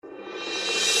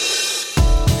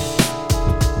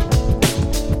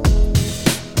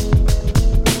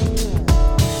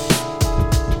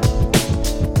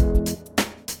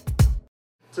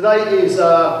Today is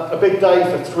a big day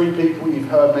for three people. You've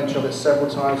heard mention of it several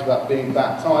times about being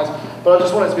baptised, but I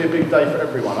just want it to be a big day for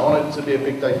everyone. I want it to be a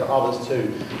big day for others too.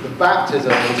 The baptism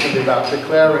is going to be about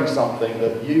declaring something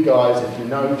that you guys, if you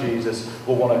know Jesus,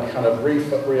 will want to kind of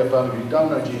reaffirm. If you don't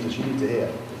know Jesus, you need to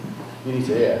hear. You need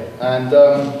to hear. And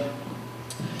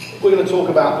we're going to talk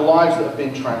about lives that have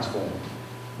been transformed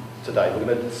today. We're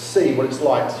going to see what it's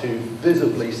like to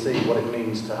visibly see what it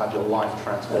means to have your life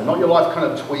transformed. Not your life kind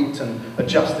of tweaked and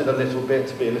adjusted a little bit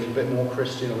to be a little bit more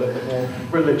Christian, a little bit more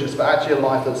religious, but actually a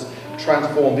life that's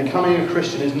transformed. Becoming a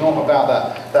Christian is not about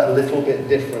that little bit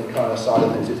different kind of side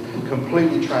of things. It's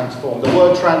completely transformed. The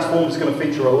word transformed is going to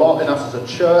feature a lot in us as a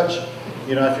church.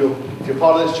 You know, if you're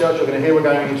part of this church, you're going to hear we're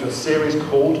going into a series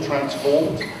called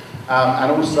Transformed.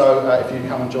 And also, if you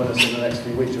come and join us in the next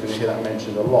few weeks, you're going to hear that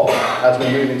mentioned a lot as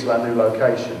we move into our new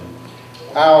location.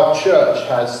 Our church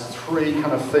has three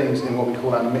kind of things in what we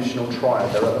call our missional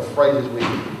triad. There are the phrases we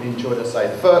enjoy to say.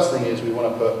 The first thing is we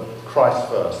want to put Christ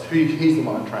first. He's the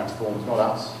one that transforms, not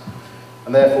us.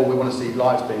 And therefore, we want to see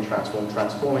lives being transformed,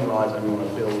 transforming lives, and we want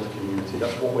to build a community.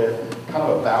 That's what we're kind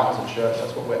of about as a church.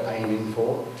 That's what we're aiming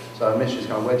for. So our mission is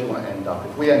kind of, where do you want to end up?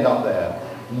 If we end up there,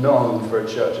 known for a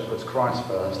church that puts Christ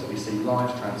first, that we see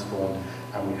lives transformed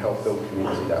and we help build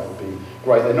community, that would be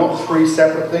great. They're not three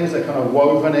separate things, they're kind of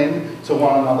woven in to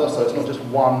one another, so it's not just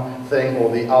one thing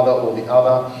or the other or the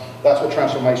other. That's what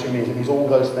transformation means. It means all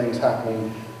those things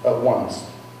happening at once.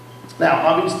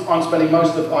 Now, I'm spending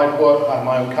most of, I work at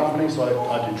my own company, so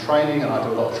I do training and I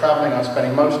do a lot of travelling. I'm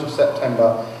spending most of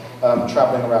September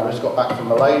travelling around. I just got back from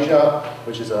Malaysia,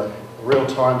 which is a real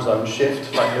time zone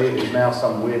shift. Frankly, it is now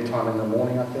some weird time in the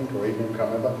morning, I think, or evening, I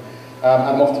can't remember.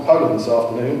 I'm off to Poland this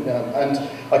afternoon, and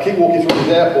I keep walking through these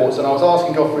airports, and I was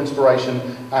asking God for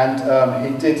inspiration,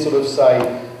 and he did sort of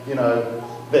say, you know,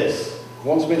 this. He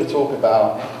wants me to talk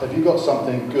about, have you got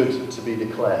something good to be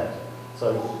declared?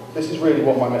 So this is really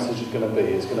what my message is going to be.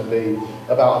 It's going to be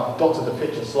about, I've dotted the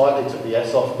picture slightly, took the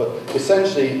S off, but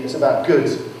essentially it's about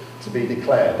good to be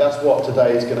declared. That's what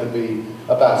today is going to be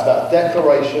about. It's about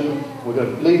declaration. We're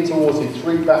going to lead towards these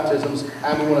three baptisms,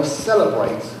 and we want to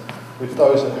celebrate with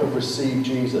those that have received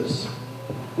Jesus.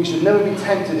 We should never be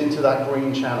tempted into that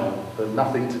green channel, the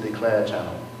nothing to declare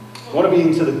channel. We want to be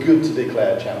into the good to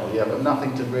declare channel, yeah, but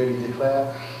nothing to really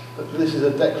declare. But this is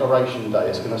a declaration day.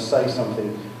 It's going to say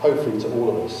something, hopefully, to all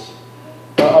of us.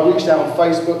 I reached out on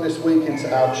Facebook this week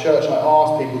into our church, and I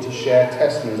asked people to share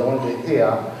testimonies. I wanted to hear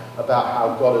about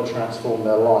how God had transformed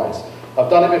their lives. I've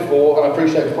done it before, and I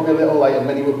appreciate it was probably a little late and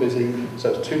many were busy,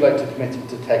 so it's too late to commit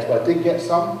to text, but I did get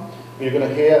some. You're going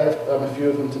to hear a few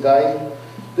of them today.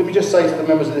 Let me just say to the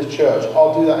members of this church,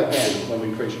 I'll do that again when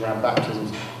we preach around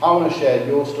baptisms. I want to share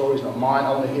your stories, not mine.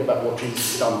 I want to hear about what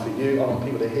Jesus has done for you. I want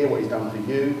people to hear what he's done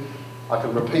for you. I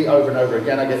can repeat over and over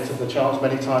again. I get the chance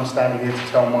many times standing here to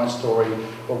tell my story,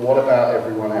 but what about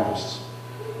everyone else?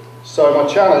 So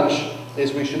my challenge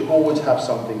is we should always have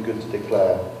something good to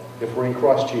declare if we're in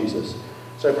Christ Jesus.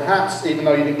 So perhaps, even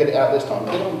though you didn't get it out this time,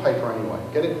 get it on paper anyway.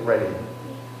 Get it ready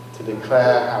to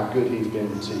declare how good he's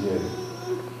been to you.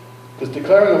 Because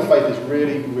declaring of faith is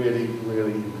really, really,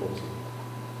 really important.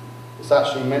 It's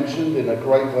actually mentioned in a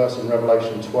great verse in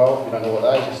Revelation 12. If you don't know what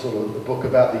that is, it's sort of the book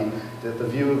about the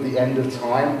view of the end of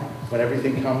time, when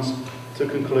everything comes to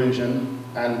conclusion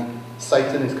and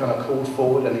Satan is kind of called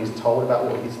forward and he's told about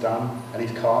what he's done and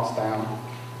he's cast down.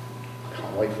 I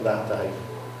can't wait for that day.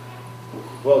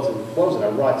 The world's in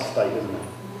a right state, isn't it?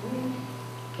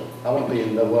 I want to be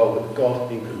in the world with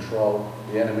God in control,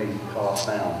 the enemy cast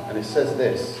down. And it says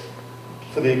this,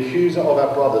 for the accuser of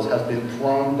our brothers has been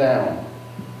thrown down,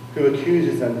 who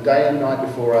accuses them day and night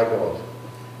before our God.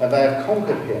 And they have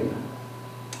conquered him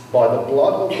by the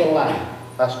blood of the Lamb.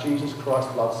 That's Jesus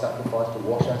Christ's blood sacrificed to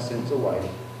wash our sins away.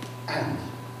 And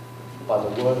by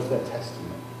the word of their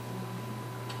testimony.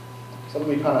 Something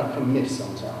we kind of can miss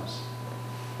sometimes.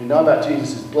 We know about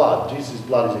Jesus' blood. Jesus'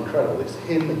 blood is incredible. It's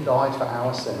him that died for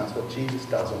our sin. That's what Jesus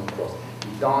does on the cross.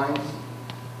 He dies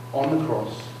on the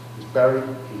cross. He's buried.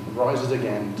 He rises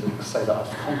again to say that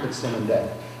I've conquered sin and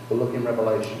death. But look in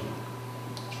Revelation.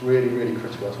 It's really, really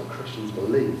critical. That's what Christians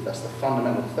believe. That's the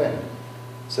fundamental thing. It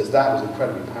says that was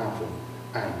incredibly powerful.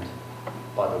 And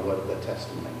by the word of their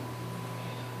testimony.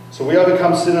 So we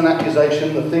overcome sin and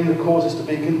accusation, the thing that causes us to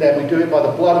be condemned. We do it by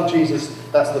the blood of Jesus.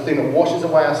 That's the thing that washes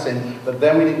away our sin. But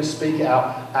then we need to speak it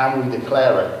out and we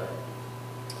declare it.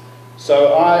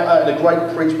 So I had a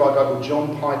great preach by a guy called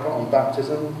John Piper on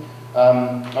baptism.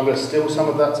 I'm going to steal some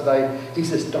of that today. He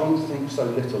says, don't think so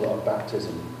little of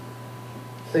baptism.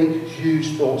 Think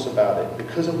huge thoughts about it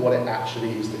because of what it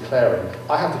actually is declaring.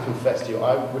 I have to confess to you,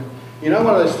 You know,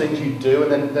 one of those things you do,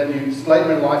 and then you,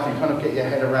 later in life, you kind of get your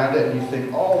head around it, and you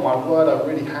think, oh my word, I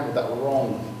really handled that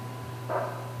wrong.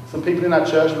 Some people in our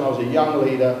church, when I was a young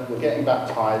leader, were getting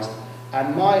baptised,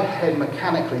 and my head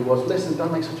mechanically was, listen,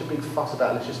 don't make such a big fuss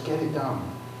about it, let's just get it done.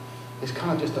 It's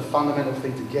kind of just a fundamental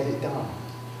thing to get it done.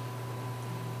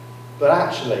 But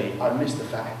actually, I missed the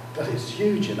fact that it's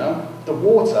huge, you know. The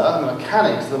water and the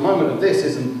mechanics, the moment of this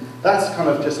that's kind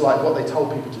of just like what they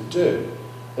told people to do.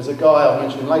 As a guy I'll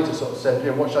mention later sort of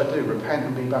said, what should I do? Repent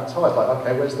and be baptised. Like,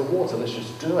 okay, where's the water? Let's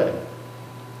just do it.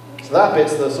 So that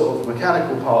bit's the sort of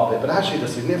mechanical part of it, but actually the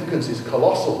significance is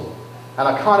colossal. And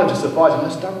I kind of just advise them,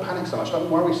 let's don't panic so much, don't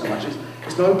worry so much.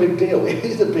 It's no big deal. It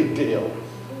is a big deal.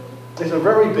 It's a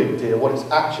very big deal what it's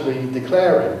actually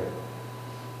declaring.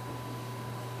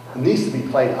 It needs to be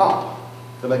played up.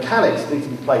 The mechanics need to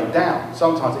be played down.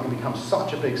 Sometimes it can become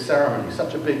such a big ceremony,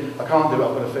 such a big, I can't do it,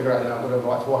 I've got to figure out, I've got to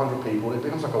invite 400 people. It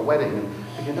becomes like a wedding, and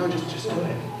thinking, no, just do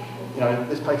it.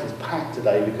 This place is packed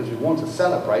today because we want to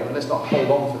celebrate, but let's not hold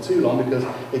on for too long because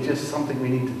it's just something we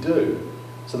need to do.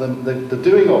 So the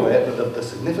doing of it, the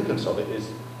significance of it is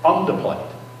underplayed.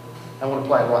 I want to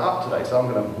play it right up today, so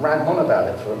I'm going to rant on about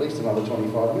it for at least another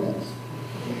 25 minutes.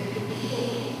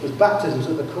 Because baptism is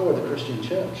at the core of the Christian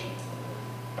church.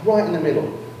 Right in the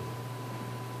middle.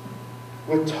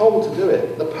 We're told to do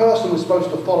it. The person we're supposed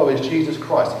to follow is Jesus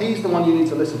Christ. He's the one you need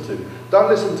to listen to. Don't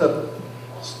listen to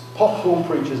popcorn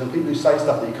preachers and people who say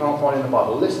stuff that you can't find in the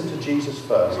Bible. Listen to Jesus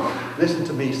first. Listen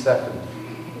to me second.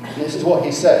 And this is what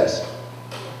he says.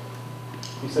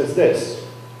 He says this.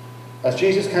 As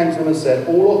Jesus came to them and said,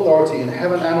 all authority in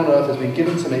heaven and on earth has been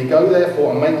given to me. Go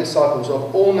therefore and make disciples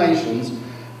of all nations,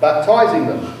 baptizing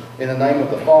them in the name of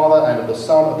the Father and of the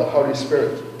Son and of the Holy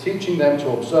Spirit, teaching them to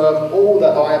observe all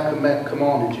that I have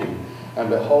commanded you. And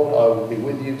behold, I will be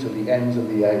with you to the ends of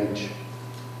the age.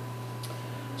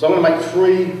 So I'm going to make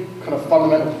three kind of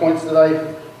fundamental points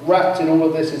today. Wrapped in all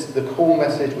of this is the core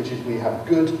message, which is we have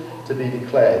good to be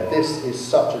declared. This is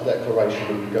such a declaration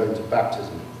when we go into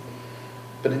baptism.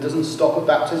 But it doesn't stop at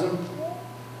baptism.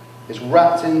 It's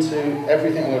wrapped into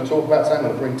everything I'm going to talk about today. I'm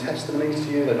going to bring testimonies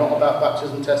to you. They're not about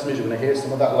baptism testimonies. You're going to hear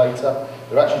some of that later.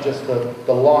 They're actually just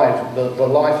the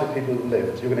life of people who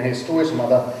lived. You're going to hear stories from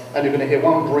other, and you're going to hear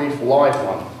one brief live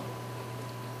one.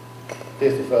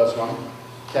 Here's the first one.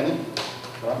 Kenny?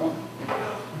 Right one?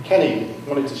 Kenny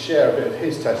wanted to share a bit of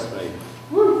his testimony.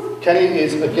 Woo. Kenny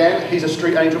is, again, he's a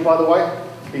street angel, by the way.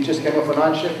 He just came off a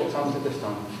night shift. What time is it this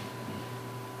time?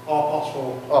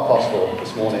 4:30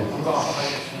 this morning.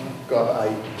 Got up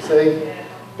at 8. See?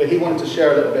 But he wanted to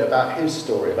share a little bit about his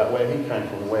story, about where he came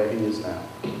from and where he is now.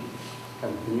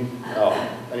 Can you? Oh,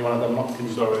 anyone of them? Can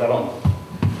you put that on?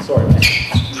 Sorry, mate.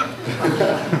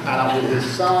 And I'm with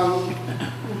his son.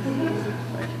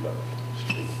 Thank you, bud.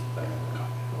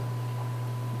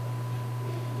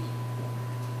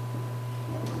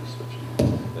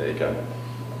 There you go.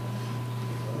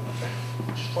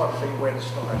 Just trying to think where to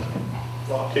start.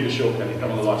 Right. Keep it short, Kenny.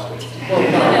 Come on the live stream.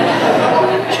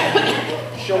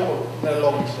 Short and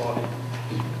long slightly.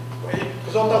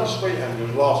 Because I've done street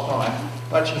angels last night,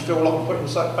 I actually feel like I'm putting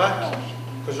something back.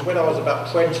 Because when I was about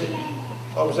 20,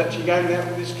 I was actually going out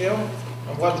with this girl,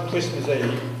 and one Christmas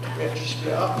Eve, we actually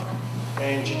split up,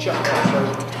 and she chucked me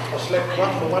out. So I slept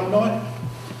one for one night,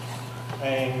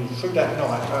 and through that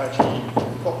night, I actually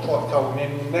got quite cold. And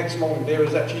then the next morning, there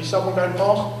was actually someone going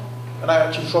past, and they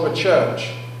actually from a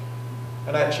church.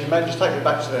 And actually managed to take me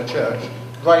back to their church,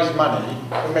 raise money,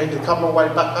 and me to come all the way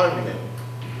back home again.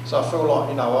 So I feel like,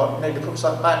 I need to put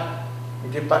something back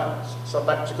and give something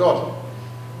back to God.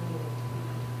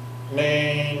 And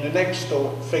then the next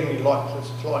thing, like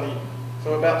slightly,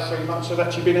 for about 3 months, I've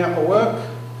actually been out for work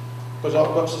because I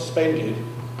got suspended,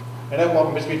 and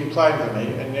everyone has been praying for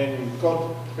me, and then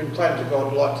I've been praying to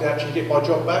God like to actually get my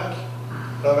job back.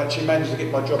 And I've actually managed to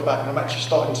get my job back, and I'm actually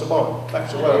starting tomorrow, back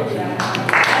to work.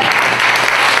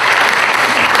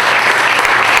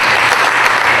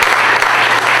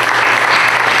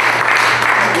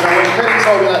 When Kenny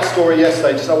told me that story yesterday,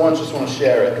 I just want to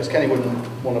share it, because Kenny wouldn't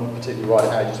want to particularly write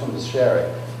it out, he just wanted to share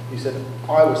it. He said,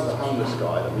 I was the homeless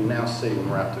guy that we now see when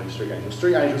we're out doing Street Angels.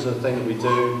 Street Angels are the thing that we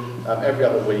do every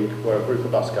other week, where a group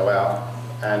of us go out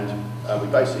and we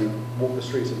basically walk the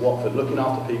streets of Watford looking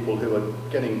after people who are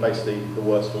getting basically the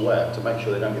worst for wear, to make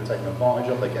sure they don't get taken advantage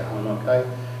of, they get home okay,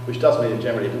 which does mean that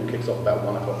generally it all kicks off about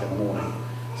 1 o'clock in the morning.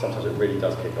 Sometimes it really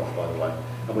does kick off, by the way.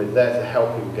 And we're there to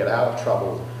help people get out of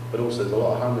trouble. But also there's a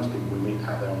lot of homeless people we meet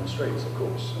out there on the streets, of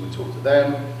course, and we talk to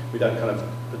them. We don't kind of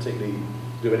particularly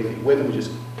do anything with them, we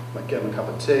just get them a cup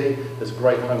of tea. There's a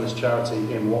great homeless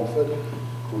charity in Watford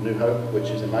called New Hope, which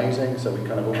is amazing, so we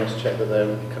kind of almost check that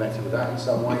they're connected with that in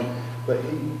some way. But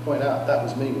he pointed out that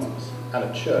was me once. And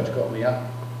a church got me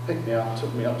up, picked me up,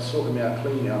 took me up, sorted me out,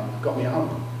 cleaned me up, got me home.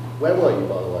 Where were you,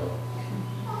 by the way?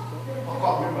 I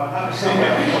can't remember. I know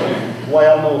somewhere. Way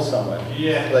up north somewhere.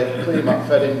 Yeah. They cleaned him up,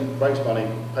 fed him, raised money,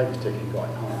 paid his ticket, got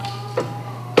him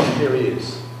home. Here he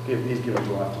is. He's given his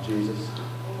life to Jesus.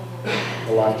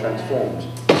 A life transformed.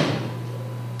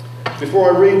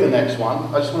 Before I read the next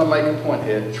one, I just want to make a point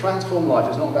here. Transformed life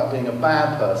is not about being a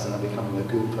bad person and becoming a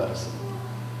good person.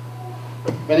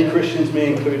 Many Christians,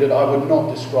 me included, I would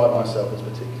not describe myself as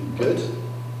particularly good.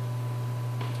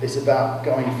 It's about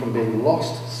going from being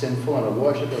lost, sinful, and a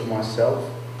worshipper of myself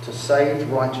to saved,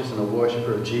 righteous, and a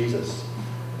worshipper of Jesus.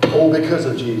 All because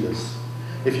of Jesus.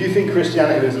 If you think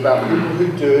Christianity is about people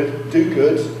who do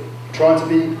good, trying to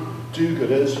be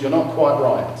do-gooders, you're not quite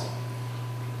right.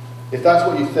 If that's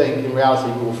what you think, in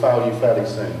reality, we will fail you fairly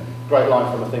soon. Great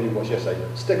line from a thing we watched yesterday.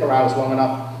 Stick around us long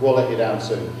enough, we'll let you down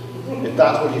soon. If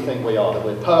that's what you think we are, that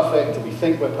we're perfect, that we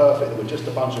think we're perfect, that we're just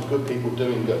a bunch of good people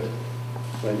doing good.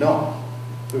 We're not.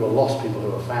 We were lost people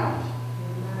who are found.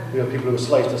 We are people who were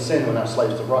slaves to sin, we're now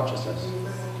slaves to righteousness.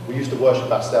 We used to worship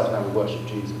ourselves, now we worship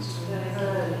Jesus.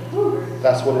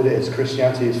 That's what it is.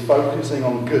 Christianity is focusing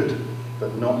on good,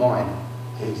 but not mine.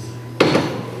 His.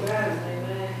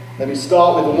 Let me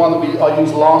start with the one that I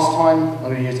used last time. I'm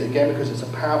going to use it again because it's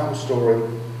a powerful story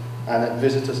and that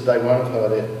visitors today won't have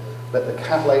heard it. Let the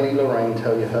cat lady Lorraine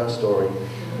tell you her story.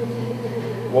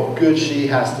 What good she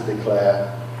has to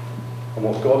declare and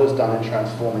what God has done in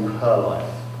transforming her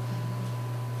life.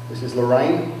 This is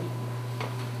Lorraine.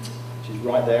 She's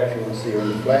right there if you want to see her in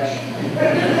the flesh.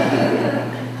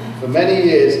 For many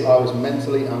years I was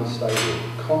mentally unstable,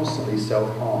 constantly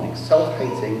self-harming,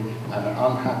 self-hating and an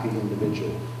unhappy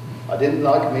individual. I didn't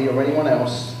like me or anyone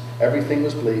else. Everything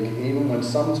was bleak, even when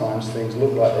sometimes things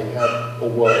looked like they had or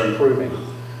were improving.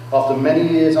 After many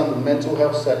years under mental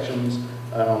health sections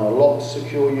and on a locked,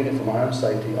 secure unit for my own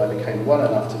safety, I became well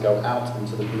enough to go out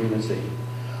into the community.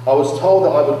 I was told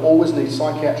that I would always need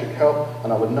psychiatric help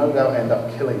and I would no doubt end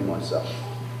up killing myself.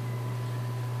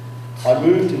 I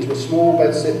moved into a small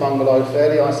bedsit bungalow,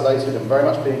 fairly isolated and very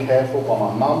much being cared for by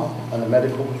my mum and the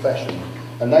medical profession.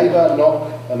 A neighbour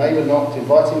knocked,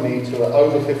 inviting me to an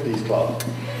over 50s club.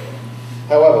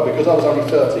 However, because I was only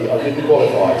 30, I didn't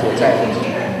qualify to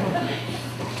attend.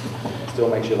 Still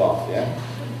makes you laugh, yeah?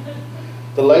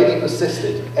 The lady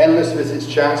persisted. Endless visits,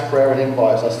 chats, prayer and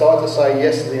invites. I started to say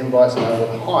yes to the invites and I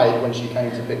would hide when she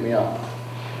came to pick me up.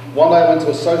 One day I went to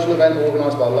a social event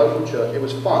organised by a local church. It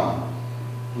was fun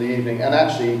in the evening and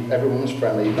actually everyone was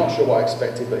friendly. Not sure what I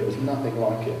expected, but it was nothing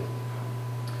like it.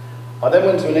 I then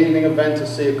went to an evening event to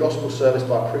see a gospel service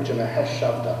by a preacher, Mahesh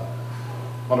Shavda.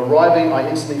 On arriving, I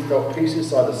instantly felt peace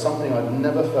inside, that something I'd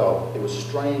never felt. It was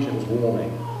strange, it was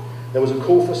warming. There was a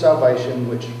call for salvation,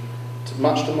 which,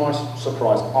 much to my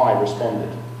surprise, I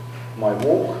responded. My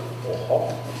walk, or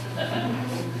hop,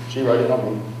 she wrote it, not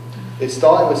me. It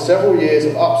started with several years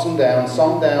of ups and downs,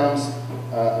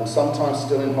 and sometimes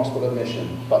still in hospital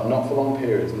admission, but not for long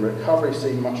periods, and recovery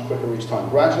seemed much quicker each time.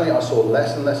 Gradually, I saw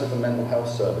less and less of the mental health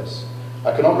service.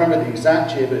 I cannot remember the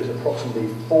exact year, but it was approximately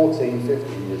 14,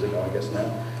 15 years ago, I guess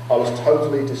now. I was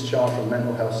totally discharged from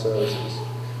mental health services,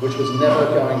 which was never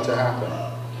going to happen.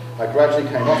 I gradually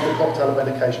came off the cocktail of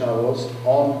medication I was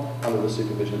on under the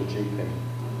supervision of a GP.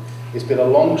 It's been a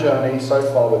long journey so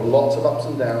far with lots of ups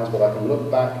and downs, but I can look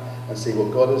back and see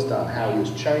what God has done, how He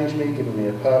has changed me, given me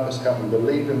a purpose, helped me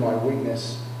believe in my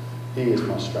weakness. He is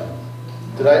my strength.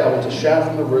 Today I want to shout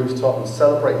from the rooftop and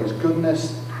celebrate His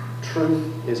goodness.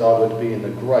 Truth is I would be in the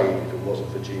grave if it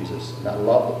wasn't for Jesus, and that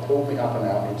love that pulled me up and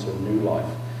out into a new life.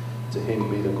 To Him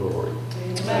be the glory.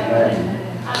 Amen.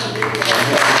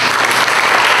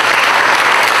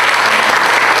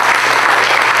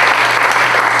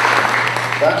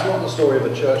 That's not the story of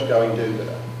a church-going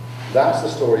do-gooder. That's the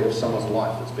story of someone's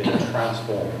life that's been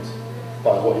transformed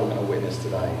by what you're going to witness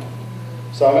today.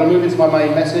 So I'm going to move into my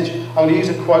main message. I'm going to use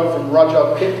a quote from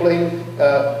Rudyard Kipling. It's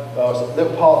a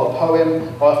little part of a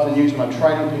poem. I often use when I'm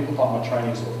training people. Part of my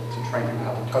training is to train people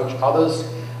how to coach others.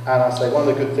 And I say one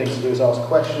of the good things to do is ask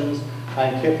questions.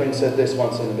 And Kipling said this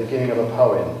once in the beginning of a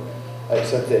poem. It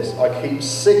said this: I keep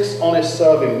 6 honest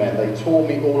serving men. They taught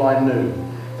me all I knew.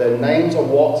 Their names are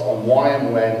what and why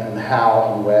and when and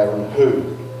how and where and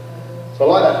who. So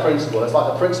I like that principle. It's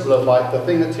like the principle of like the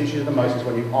thing that teaches you the most is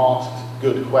when you ask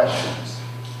good questions.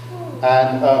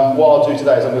 And what I'll do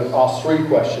today is I'm going to ask 3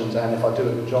 questions, and if I do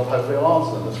a good job, hopefully I'll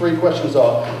answer them. The 3 questions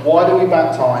are: why do we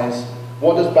baptize?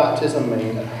 What does baptism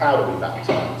mean? And how do we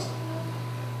baptize?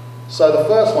 So the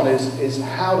first one is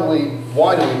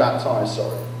why do we baptize?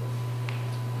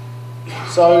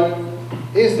 So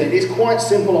Here's the thing, it's quite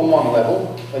simple on one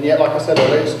level, and yet, like I said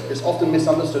earlier, it's often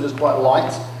misunderstood as quite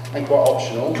light and quite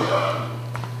optional.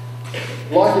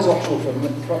 Life is optional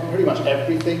for pretty much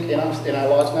everything in our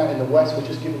lives now. In the West, we're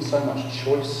just given so much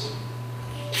choice.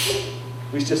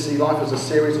 We just see life as a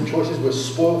series of choices. We're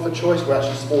spoiled for choice. We're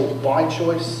actually spoiled by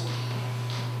choice.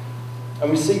 And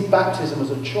we see baptism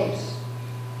as a choice.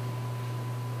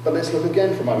 But let's look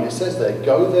again for a moment. It says there,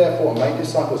 "Go therefore and make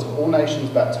disciples of all nations,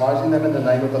 baptizing them in the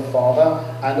name of the Father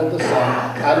and of the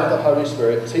Son and of the Holy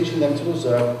Spirit, teaching them to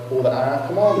observe all that I have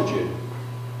commanded you."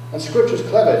 And Scripture's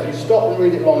clever. If you stop and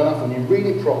read it long enough and you read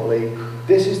it properly,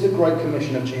 this is the great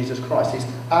commission of Jesus Christ. He's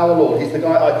our Lord. He's the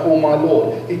guy I call my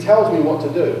Lord. He tells me what to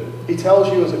do. He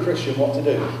tells you as a Christian what to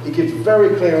do. He gives very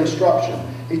clear instruction.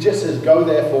 He just says, "Go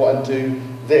therefore and do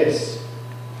this."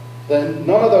 Then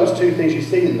none of those two things you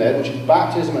see in there, which is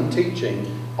baptism and teaching,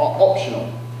 are optional.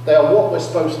 They are what we're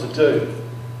supposed to do.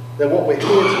 They're what we're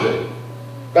here to do.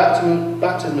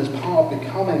 Baptism is part of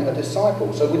becoming a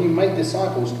disciple. So when you make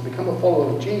disciples to become a follower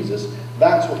of Jesus,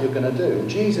 that's what you're going to do. And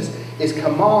Jesus is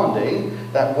commanding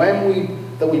that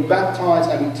we baptize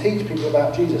and we teach people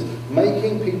about Jesus.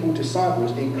 Making people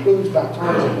disciples includes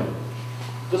baptizing them.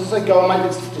 It doesn't say go and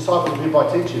make disciples of people by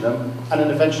teaching them and then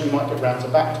eventually you might get round to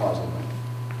baptizing them.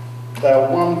 They are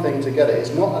one thing together.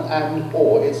 It's not an and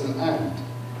or, it's an and.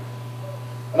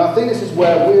 And I think this is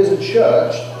where we as a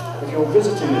church, if you're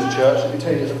visiting this church, let me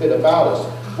tell you a bit about us,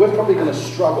 we're probably going to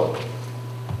struggle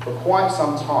for quite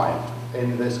some time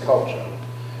in this culture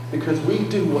because we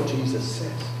do what Jesus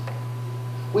says.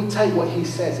 We take what he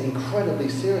says incredibly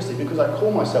seriously. Because I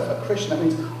call myself a Christian, that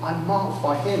means I'm marked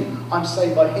by him, I'm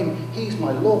saved by him, he's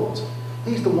my Lord.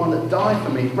 He's the one that died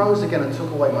for me, rose again and took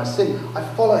away my sin. I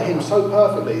follow him so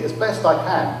perfectly, as best I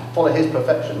can. Follow his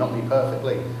perfection, not me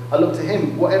perfectly. I look to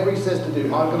him, whatever he says to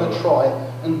do, I'm going to try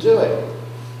and do it.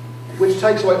 Which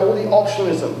takes away all the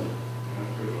optionalism.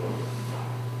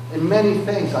 In many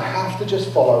things, I have to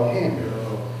just follow him.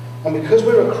 And because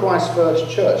we're a Christ-first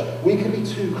church, we can be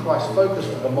too Christ-focused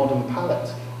for the modern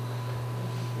palate.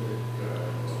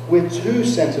 We're too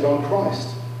centred on Christ.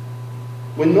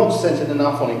 We're not centred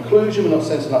enough on inclusion, we're not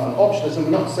centred enough on optionalism,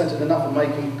 we're not centred enough on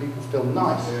making people feel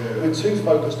nice. We're too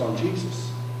focused on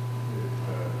Jesus.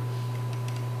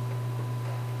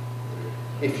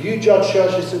 If you judge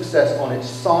church's success on its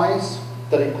size,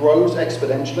 that it grows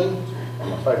exponentially,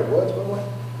 one of my favourite words by the way,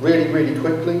 really, really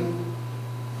quickly,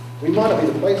 we might not be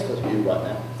the place for you right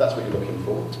now, if that's what you're looking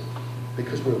for,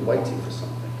 because we're waiting for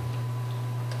something.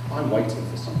 I'm waiting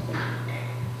for something.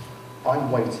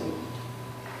 I'm waiting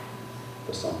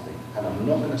for something, and I'm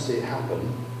not going to see it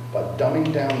happen by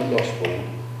dumbing down the gospel,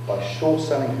 by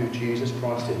short-selling who Jesus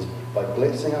Christ is, by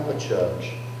blitzing up a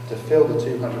church to fill the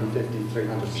 250,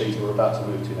 300 seats we're about to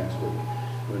move to next week.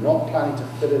 We're not planning to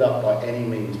fill it up by any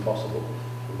means possible.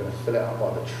 We're going to fill it up by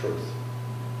the truth.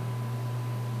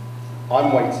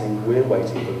 I'm waiting, we're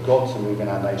waiting for God to move in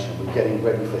our nation. We're getting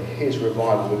ready for his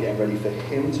revival. We're getting ready for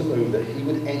him to move, that he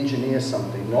would engineer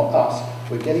something, not us.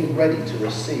 We're getting ready to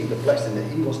receive the blessing that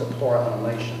he wants to pour out on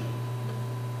our nation.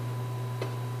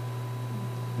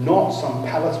 Not some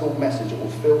palatable message that will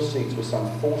fill seats with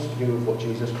some false view of what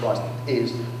Jesus Christ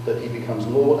is, that he becomes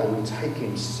Lord and we take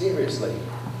him seriously.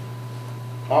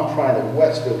 I'm praying that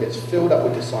Westfield gets filled up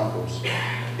with disciples.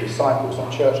 Disciples,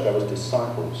 not churchgoers,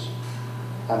 disciples.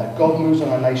 And that God moves on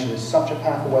our nation in such a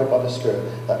powerful way by the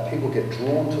Spirit that people get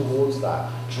drawn towards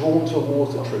that, drawn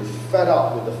towards the truth, fed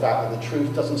up with the fact that the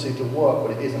truth doesn't seem to work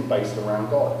when it isn't based around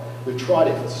God. We've tried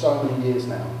it for so many years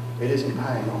now. It isn't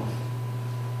paying off.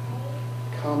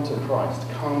 Come to Christ.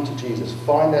 Come to Jesus.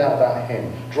 Find out about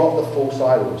him. Drop the false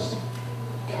idols.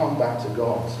 Come back to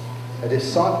God. A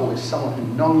disciple is someone who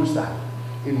knows that.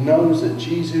 Who knows that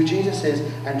who Jesus is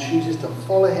and chooses to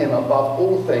follow him above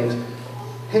all things.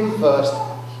 Him first.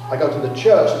 I go to the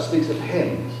church that speaks of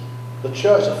him. The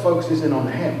church that focuses in on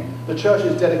him. The church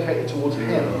is dedicated towards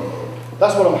him.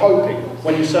 That's what I'm hoping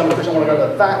when you say I'm a Christian. I want to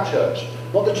go to that church.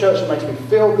 Not the church that makes me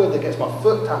feel good, that gets my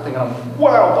foot tapping and I'm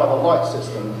wowed by the light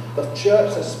system. The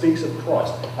church that speaks of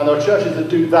Christ. And there are churches that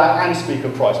do that and speak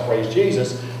of Christ, praise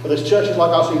Jesus. But there's churches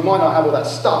like us who might not have all that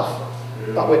stuff,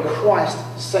 but we're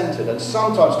Christ-centered. And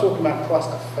sometimes talking about Christ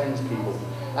offends people.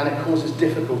 And it causes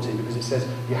difficulty because it says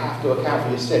you have to account for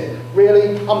your sin.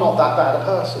 Really? I'm not that bad a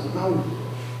person. No.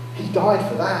 He died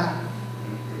for that.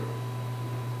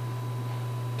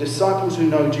 Disciples who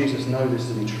know Jesus know this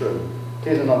to be true.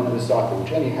 Here's another disciple,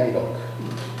 Jenny Haydock.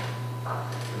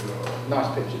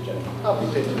 Nice picture, Jenny.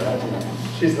 Lovely picture, isn't it?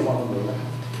 She's the one on the left.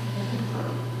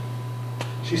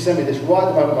 She sent me this right at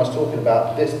the moment I was talking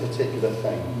about this particular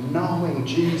thing. Knowing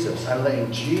Jesus and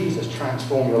letting Jesus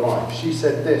transform your life. She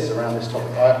said this around this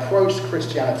topic. I approached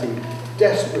Christianity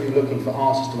desperately looking for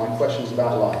answers to my questions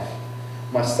about life.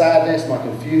 My sadness, my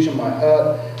confusion, my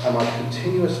hurt, and my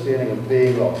continuous feeling of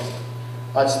being lost.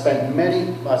 I'd spent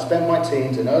my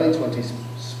teens and early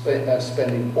 20s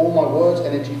spending all my words,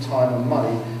 energy, time and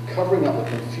money covering up the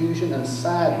confusion and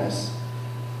sadness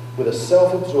with a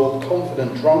self-absorbed,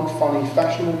 confident, drunk, funny,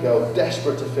 fashionable girl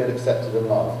desperate to feel accepted and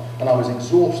loved. And I was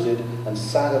exhausted and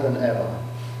sadder than ever.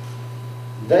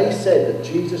 They said that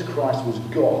Jesus Christ was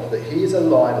God, that he is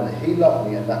alive and that he loved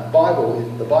me, and that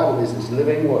the Bible is his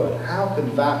living word. How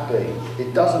can that be?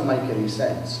 It doesn't make any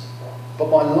sense. But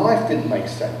my life didn't make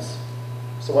sense.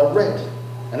 So I read.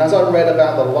 And as I read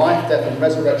about the life, death and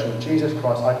resurrection of Jesus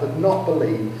Christ, I could not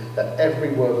believe that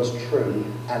every word was true.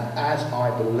 And as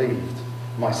I believed,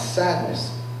 my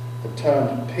sadness had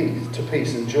turned to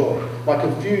peace and joy. My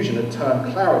confusion had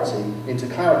turned clarity into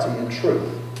clarity and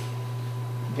truth.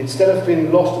 Instead of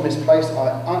feeling lost and misplaced,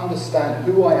 I understand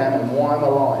who I am and why I'm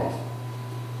alive.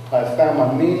 I have found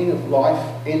my meaning of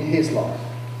life in his life.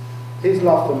 His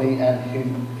love for me and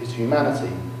his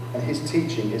humanity and his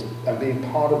teaching and being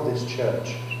part of this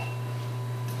church.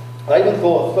 I even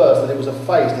thought at first that it was a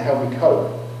phase to help me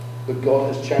cope, but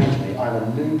God has changed me. I'm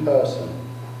a new person.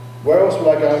 Where else will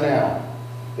I go now?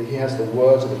 But he has the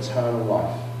words of eternal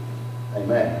life.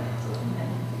 Amen.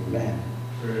 Amen.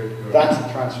 That's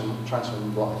a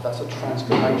transformed life. That's a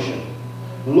transformation.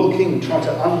 Trying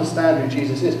to understand who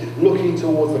Jesus is. Looking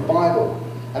towards the Bible.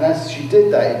 And as she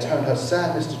did that, it turned her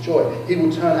sadness to joy. He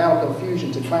will turn our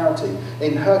confusion to clarity.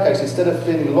 In her case, instead of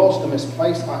feeling lost and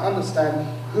misplaced, I understand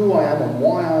who I am and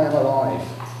why I am alive.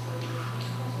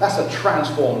 That's a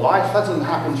transformed life. That doesn't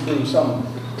happen through some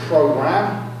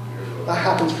program. That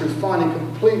happens through finding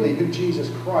completely who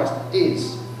Jesus Christ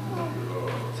is.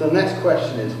 So the next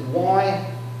question is, what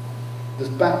does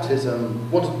baptism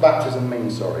mean,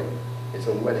 sorry? It's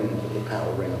a wedding of the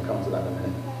power ring. I'll come to that in a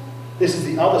minute. This is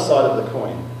the other side of the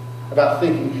coin, about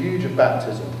thinking huge of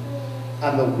baptism.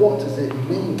 And what does it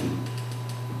mean?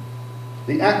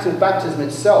 The act of baptism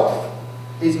itself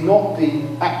is not the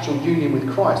actual union with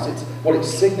Christ. It's what it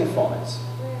signifies.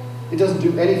 It doesn't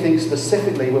do anything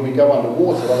specifically when we go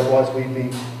underwater, otherwise we'd be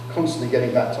constantly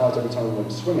getting baptized every time we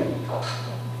went swimming.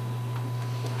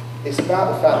 It's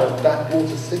about the fact that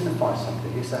water signifies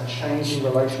something. It's that changing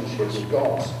relationship with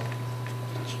God.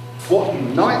 What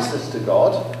unites us to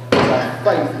God is our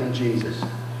faith in Jesus.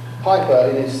 Piper,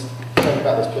 in his talking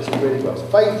about this, puts it really well.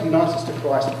 Faith unites us to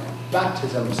Christ.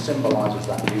 Baptism symbolises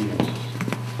that union.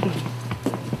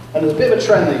 And there's a bit of a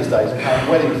trend these days of having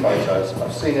wedding photos.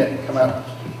 I've seen it come out.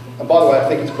 And by the way, I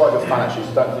think it's quite good fun actually,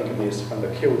 so don't think of me as kind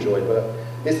of a killjoy, but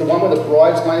it's the one where the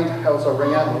bridesmaid holds her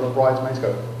ring out and all the bridesmaids go,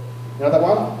 you know that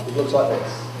one? It looks like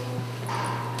this.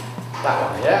 That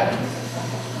one, yeah?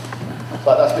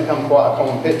 But that's become quite a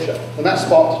common picture. And that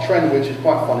sparked a trend which is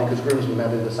quite funny because groomsmen now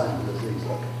do the same as these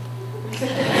look.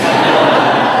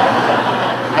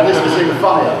 And this was even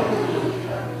funnier.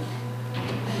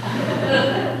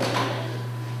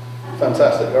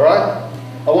 Fantastic, alright?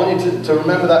 I want you to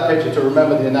remember that picture, to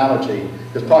remember the analogy,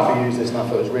 because Piper used this and I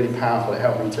thought it was really powerful. It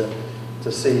helped me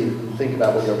to see and think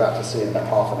about what you're about to see in about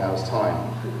half an hour's time.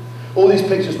 All these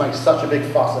pictures make such a big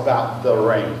fuss about the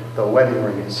ring, the wedding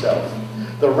ring itself.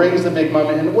 The ring's the big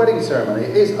moment in the wedding ceremony.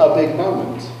 It is a big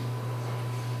moment.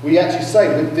 We actually say,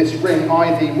 with this ring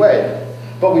I thee wed.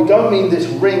 But we don't mean this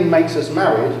ring makes us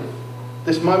married.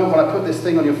 This moment when I put this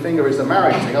thing on your finger is the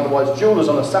marriage thing. Otherwise, jewelers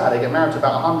on a Saturday get married to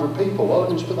about 100 people. Well,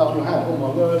 let me just put that on your hand. Oh my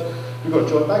word, we've got a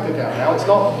joint bank account now. It's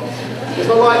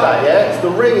not like that, yeah? The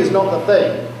ring is not the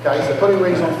thing. Okay, so putting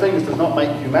rings on fingers does not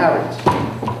make you married.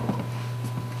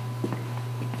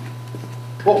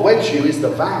 What weds you is the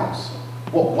vows.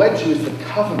 What weds you is the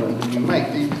covenant that you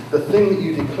make, the thing that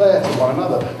you declare to one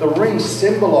another. The rings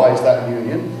symbolise that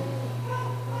union.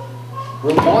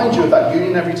 Remind you of that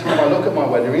union every time I look at my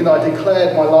wedding ring, that I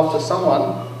declared my love to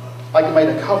someone. I made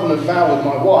a covenant vow with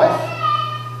my wife.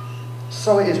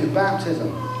 So it is with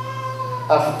baptism.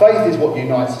 Our faith is what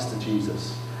unites us to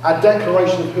Jesus. Our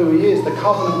declaration of who he is, the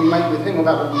covenant we make with him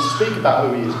about what we speak about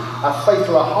who he is, our faith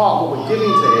to our heart, what we're giving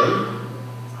to him,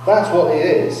 that's what it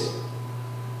is.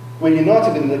 We're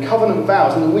united in the covenant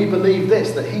vows, and we believe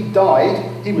this, that he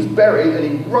died, he was buried, and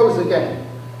he rose again.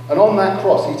 And on that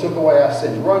cross, he took away our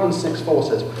sins. Romans 6:4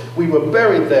 says, we were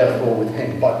buried therefore with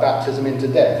him by baptism into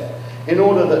death, in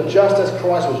order that just as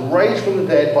Christ was raised from the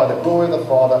dead by the glory of the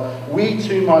Father, we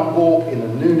too might walk in the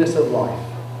newness of life.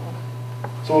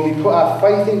 So when we put our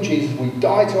faith in Jesus, we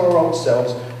die to our old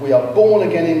selves, we are born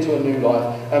again into a new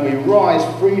life, and we rise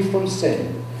free from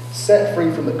sin Set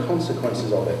free from the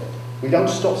consequences of it. We don't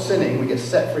stop sinning, we get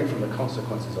set free from the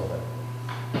consequences of it.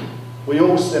 We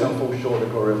all sin and fall short of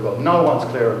the glory of God. No one's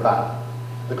clear of that.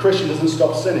 The Christian doesn't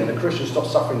stop sinning. The Christian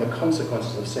stops suffering the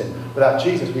consequences of sin. Without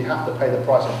Jesus, we have to pay the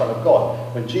price in front of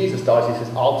God. When Jesus dies, he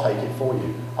says, I'll take it for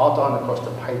you. I'll die on the cross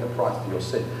to pay the price for your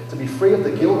sin. To be free of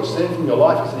the guilt of sin from your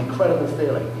life is an incredible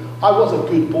feeling. I was a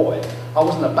good boy. I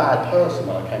wasn't a bad person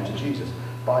when I came to Jesus.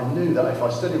 But I knew that if I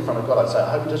stood in front of God, I'd say,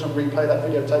 I hope he doesn't replay that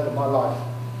videotape of my life.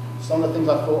 Some of the things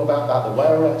I thought about that, the way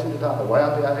I reacted to that, the way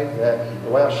I behaved there,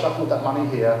 the way I shuffled that money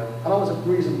here, and I was a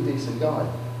reasonably decent guy.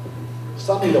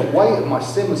 Suddenly the weight of my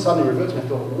sin was suddenly revealed to me. I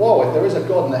thought, whoa, if there is a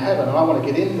God in the heaven and I want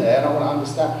to get in there and I want to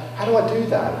understand, how do I do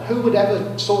that? Who would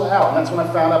ever sort it out? And that's when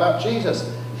I found out about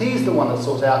Jesus. He's the one that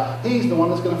sorts it out. He's the one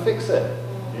that's going to fix it.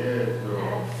 Yeah.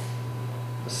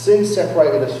 The sin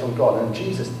separated us from God, and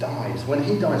Jesus dies. When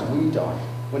he dies, we die.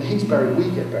 When he's buried,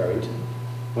 we get buried.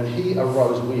 When he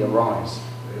arose, we arise.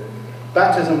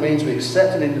 Baptism means we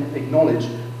accept and acknowledge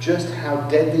just how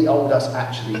dead the old us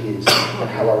actually is and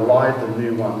how alive the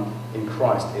new one in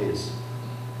Christ is.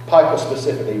 Piper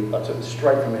specifically, I took it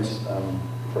straight from his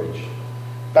preach.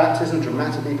 Baptism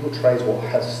dramatically portrays what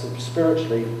happens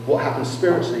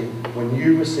spiritually when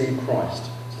you receive Christ.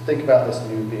 So think about this,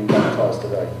 you being baptized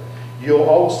today. Your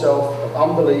old self of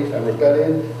unbelief and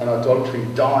rebellion and idolatry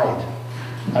died,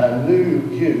 and a new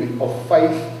you of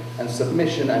faith and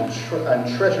submission and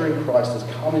treasuring Christ has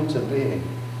come into being.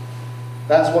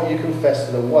 That's what you confess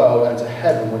to the world and to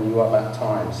heaven when you are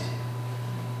baptized.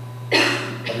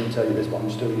 I didn't tell you this, but I'm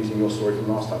still using your story from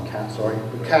last time, Kat, sorry.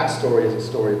 The Kat story is a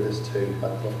story of this too.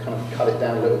 I've kind of cut it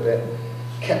down a little bit,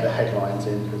 kept the headlines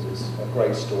in because it's a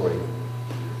great story.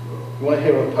 You want to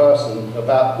hear a person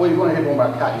about, well, you want to hear more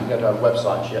about Kat, you can go to her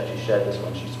website. She actually shared this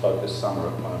when she spoke this summer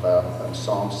at one of our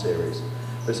Psalm series.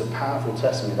 But it's a powerful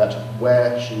testimony about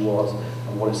where she was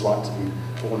and what it's like to be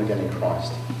born again in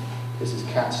Christ. This is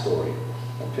Kat's story.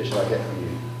 What picture did I get for you?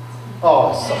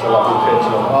 Oh, it's such a lovely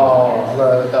picture. Oh,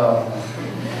 look. Oh.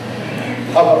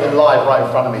 I've got it live right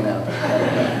in front of me now.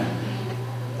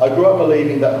 I grew up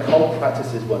believing that occult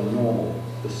practices were normal.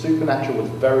 The supernatural was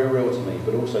very real to me,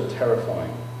 but also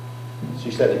terrifying.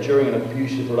 She said that during an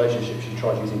abusive relationship, she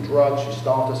tried using drugs, she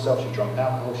starved herself, she drank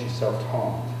alcohol, she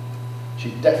self-harmed.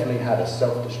 She definitely had a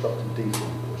self-destructive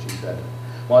default, what she said.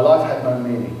 My life had no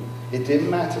meaning. It didn't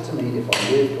matter to me if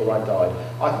I lived or I died.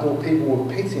 I thought people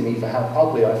would pity me for how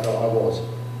ugly I felt I was.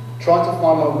 Trying to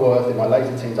find my worth in my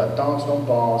later teens, I danced on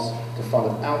bars to fund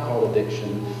an alcohol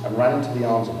addiction and ran into the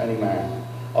arms of any man.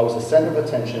 I was the centre of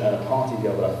attention and a party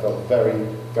girl, but I felt very,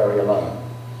 very alone.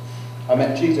 I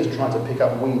met Jesus trying to pick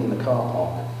up weed in the car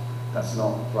park. That's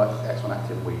not like X1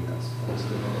 active weed, that's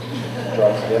the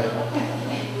drugs,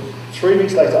 yeah? 3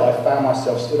 weeks later, I found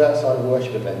myself stood outside a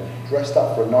worship event, dressed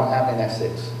up for a night out in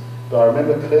Essex. But I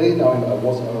remember clearly knowing that I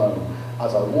wasn't alone.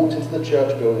 As I walked into the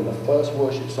church building, the first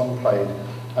worship song played,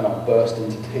 and I burst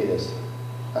into tears.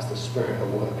 That's the Spirit at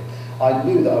work. I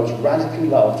knew that I was radically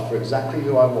loved for exactly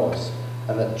who I was,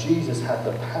 and that Jesus had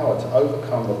the power to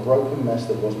overcome the broken mess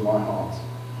that was my heart.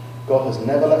 God has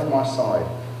never left my side.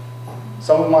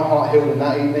 Some of my heart healed in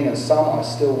that evening, and some I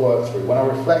still work through. When I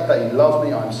reflect that he loves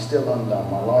me, I am still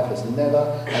undone. My life has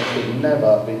never and could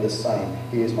never be the same.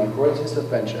 He is my greatest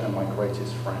adventure and my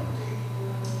greatest friend.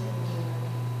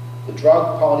 The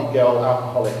drug, party girl,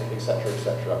 alcoholic, etc.,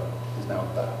 is now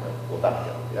that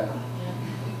girl, yeah?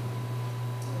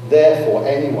 Therefore,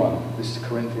 anyone, this is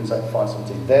Corinthians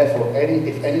 8:5-17, therefore,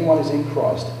 if anyone is in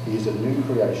Christ, he is a new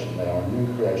creation. They are a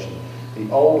new creation. The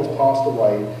old has passed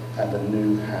away and the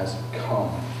new has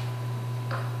come.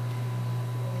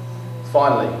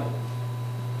 Finally,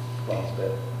 last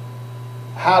bit.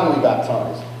 How do we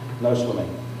baptize? No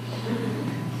swimming.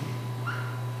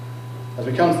 As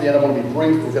we come to the end, I want to be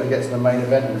brief. We're going to get to the main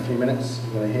event in a few minutes.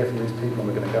 We're going to hear from these people and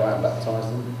we're going to go out and baptize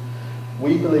them.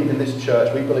 We believe in this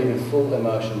church, we believe in full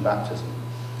immersion baptism.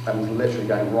 And we're literally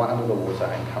going right under the water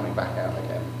and coming back out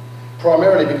again.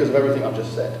 Primarily because of everything I've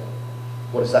just said.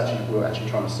 What we're actually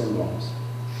trying to symbolise.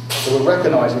 So we're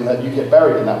recognising that you get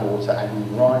buried in that water and you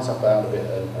rise up out of it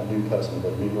a new person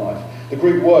with a new life. The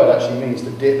Greek word actually means to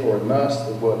dip or immerse,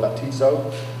 the word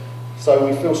baptizo. So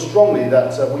we feel strongly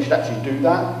that we should actually do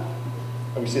that.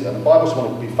 And we see that in the Bible, so we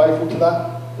want to be faithful to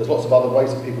that. There's lots of other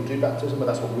ways that people do baptism, but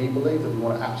that's what we believe, that we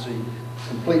want to absolutely,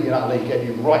 completely and utterly get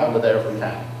you right under there if we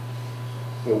can.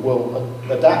 We'll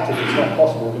adapt if it's not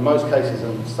possible. In most cases,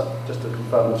 and just to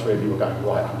confirm, all three of you are going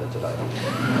right under today.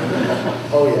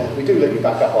 Oh yeah, we do let you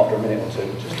back up after a minute or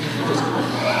two. Just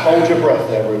hold your breath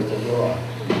there, Ruth, you're all right.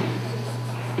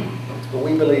 But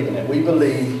we believe in it. We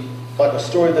believe Like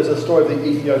there's a story of the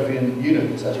Ethiopian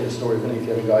eunuch. It's actually a story of an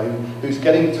Ethiopian guy who's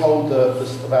getting told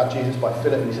about Jesus by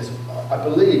Philip, and he says, I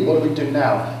believe, what do we do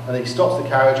now? And then he stops the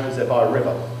carriage because they're by a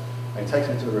river. And he takes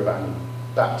him to the river and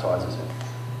baptizes him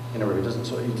in a river.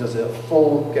 He does it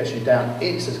full, gets you down,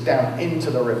 it says down into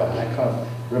the river. And that kind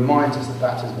of reminds us that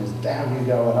baptism is down you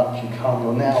go and up you come.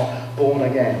 You're now born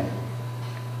again.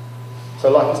 So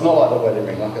it's not like the wedding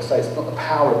ring. Like I say, it's not the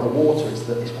power of the water, it's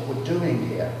what we're doing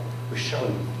here. We're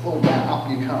showing full down, up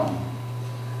you come.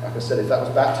 Like I said, if that was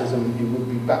baptism, you would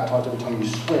be baptized every time you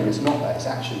swim. It's not that. It's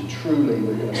actually truly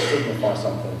we're going to signify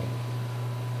something.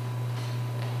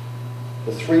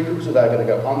 The three people today are going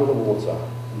to go under the water.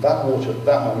 And that water at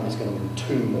that moment is going to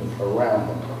entomb them around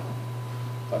them.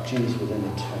 Like Jesus was in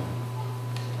the tomb.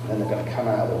 And then they're going to come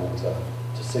out of the water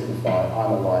to signify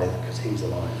I'm alive because he's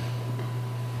alive.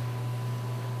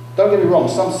 Don't get me wrong,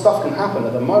 some stuff can happen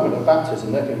at the moment of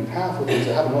baptism. There can be powerful things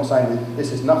that happen. I'm not saying that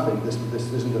this is nothing, this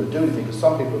isn't going to do anything, because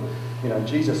some people,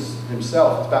 Jesus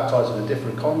himself is baptized in a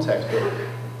different context, but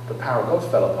the power of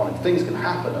God fell upon him. Things can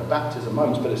happen at baptism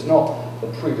moments, but it's not the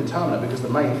predeterminate, because the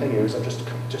main thing here is I'm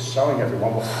just showing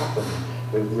everyone what's happened.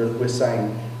 We're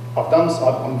saying,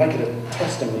 I'm making a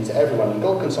testimony to everyone, and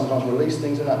God can sometimes release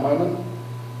things in that moment,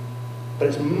 but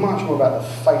it's much more about the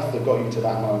faith that got you to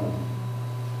that moment.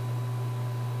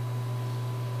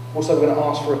 Also, we're going to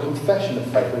ask for a confession of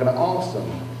faith. We're going to ask them.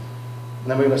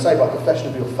 And then we're going to say, by confession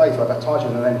of your faith, I baptize you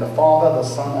in the name of the Father, the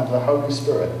Son, and the Holy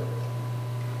Spirit.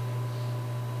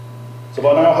 So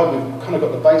by now, I hope we've kind of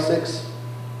got the basics.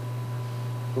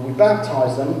 But we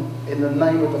baptize them in the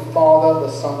name of the Father,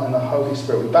 the Son, and the Holy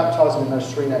Spirit. We baptize them in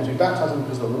those three names. We baptize them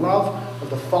because the love of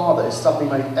the Father is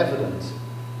suddenly made evident.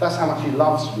 That's how much he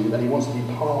loves you, and he wants to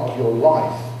be part of your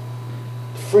life.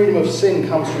 Freedom of sin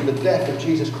comes through the death of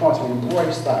Jesus Christ. We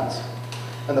embrace that.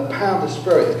 And the power of the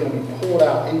Spirit is going to be poured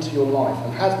out into your life,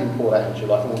 and has been poured out into your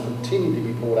life, and will continue to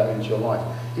be poured out into your life.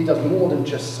 He does more than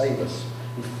just save us.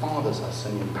 He fathers us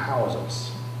and he empowers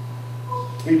us.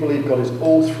 We believe God is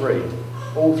all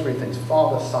three things,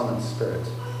 Father, Son, and Spirit.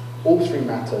 All three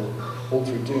matter, all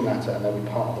three do matter, and they'll be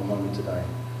part of the moment today.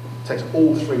 It takes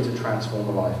all three to transform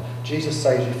a life. Jesus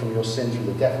saves you from your sin through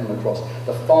the death on the cross.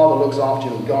 The Father looks after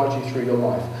you and guides you through your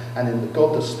life. And in the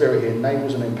God the Spirit, he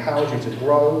enables and empowers you to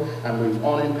grow and move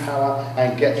on in power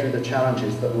and get through the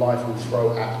challenges that life will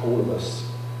throw at all of us.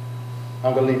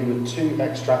 I'm going to leave you with two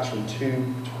extracts from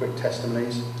two quick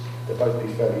testimonies. They'll both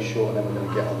be fairly short, and then we're going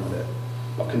to get on with it.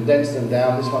 I've condensed them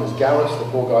down. This one is Gareth, the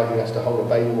poor guy who has to hold a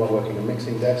baby while working a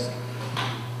mixing desk.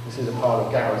 This is a part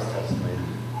of Gareth's testimony.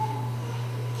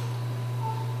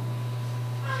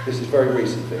 This is very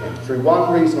recent for him. Through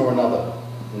one reason or another,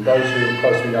 and those who are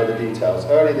close to me know the details,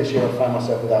 early this year I found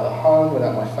myself without a home,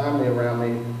 without my family around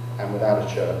me, and without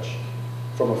a church.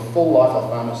 From a full life I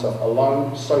found myself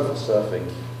alone, sofa surfing,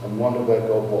 and wondered where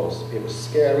God was. It was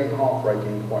scary, heartbreaking,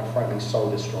 and quite frankly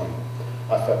soul-destroying.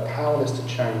 I felt powerless to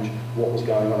change what was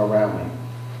going on around me.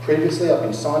 Previously I'd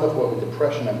been signed off work with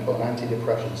depression and put on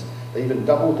antidepressants. They even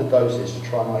doubled the dosage to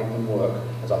try and make them work,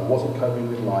 as I wasn't coping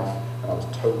with life and I was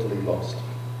totally lost.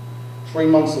 3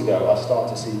 months ago, I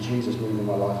started to see Jesus move in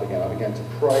my life again. I began to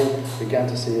pray, began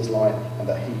to see his light, and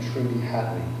that he truly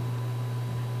had me.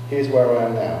 Here's where I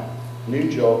am now.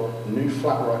 New job, new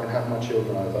flat where I can have my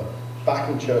children over. Back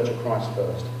in church at Christ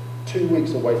First. 2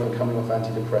 weeks away from coming off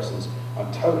antidepressants. I'm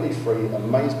totally free,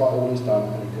 amazed by all he's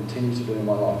done, and he continues to do in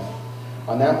my life.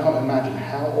 I now can't imagine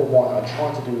how or why I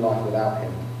tried to do life without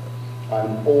him. I'm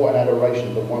in awe and adoration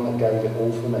of the one that gave it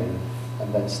all for me,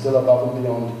 and then still above and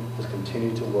beyond has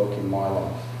continued to work in my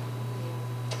life.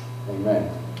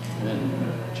 Amen.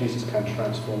 Amen. Jesus can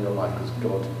transform your life because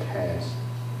God cares.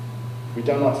 We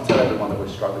don't like to tell everyone that we're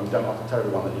struggling. We don't like to tell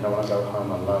everyone that, when I go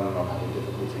home I'm alone and I'm having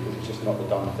difficulty, because it's just not the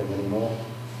done thing anymore.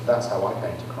 But that's how I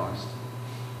came to Christ.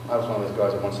 I was one of those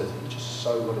guys that once said, "You just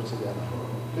so got it together.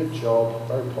 Good job,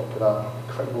 very popular,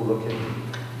 incredible looking."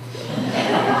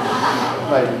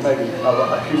 maybe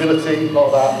humility, a lot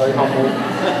of that, very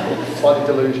humble, slightly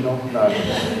delusional. No.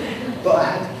 But I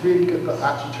had really good, but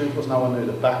actually truth was no one knew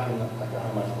that back at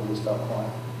home I always felt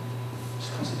quiet.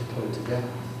 Just constantly put it together.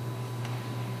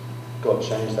 God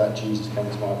changed that. Jesus came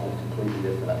into my life and completely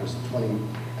different. That was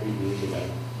 28 years ago.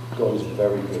 God is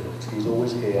very good. He's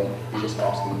always here. He's just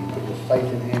asking you to put your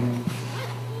faith in him.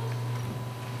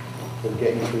 He'll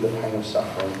get you through the pain of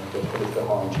suffering. He'll put it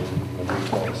behind you and give you a new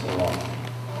purpose in life.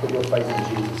 Put your faith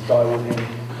in Jesus. Die with him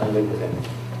and live with him.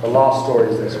 The last story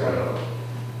is this one.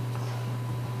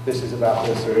 This is about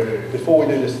this. Before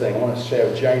we do this thing, I want to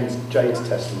share Jade's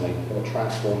testimony of a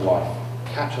transformed life.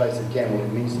 Encapsulates again what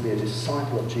it means to be a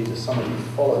disciple of Jesus, someone who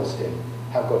follows him,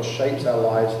 how God shapes our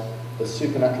lives, the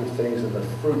supernatural things and the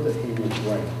fruit that he will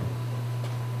bring.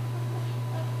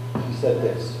 He said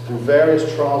this: through various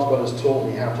trials, God has taught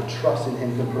me how to trust in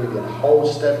him completely and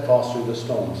hold steadfast through the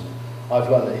storms. I've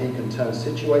learned that he can turn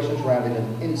situations around in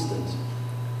an instant,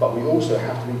 but we also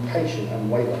have to be patient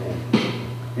and wait on him.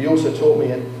 He also taught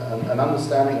me an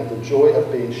understanding of the joy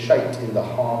of being shaped in the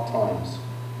hard times.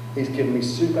 He's given me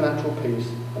supernatural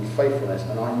peace and faithfulness,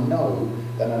 and I know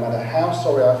that no matter how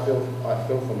sorry I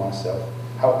feel for myself,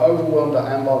 how overwhelmed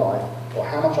I am by life, or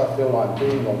how much I feel I'm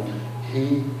being wrong,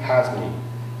 he has me.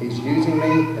 He's using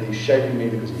me and he's shaping me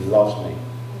because he loves me.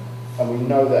 And we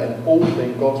know that in all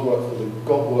things God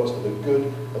works for the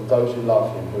good of those who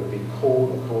love him, who have been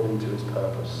called according to his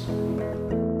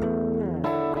purpose.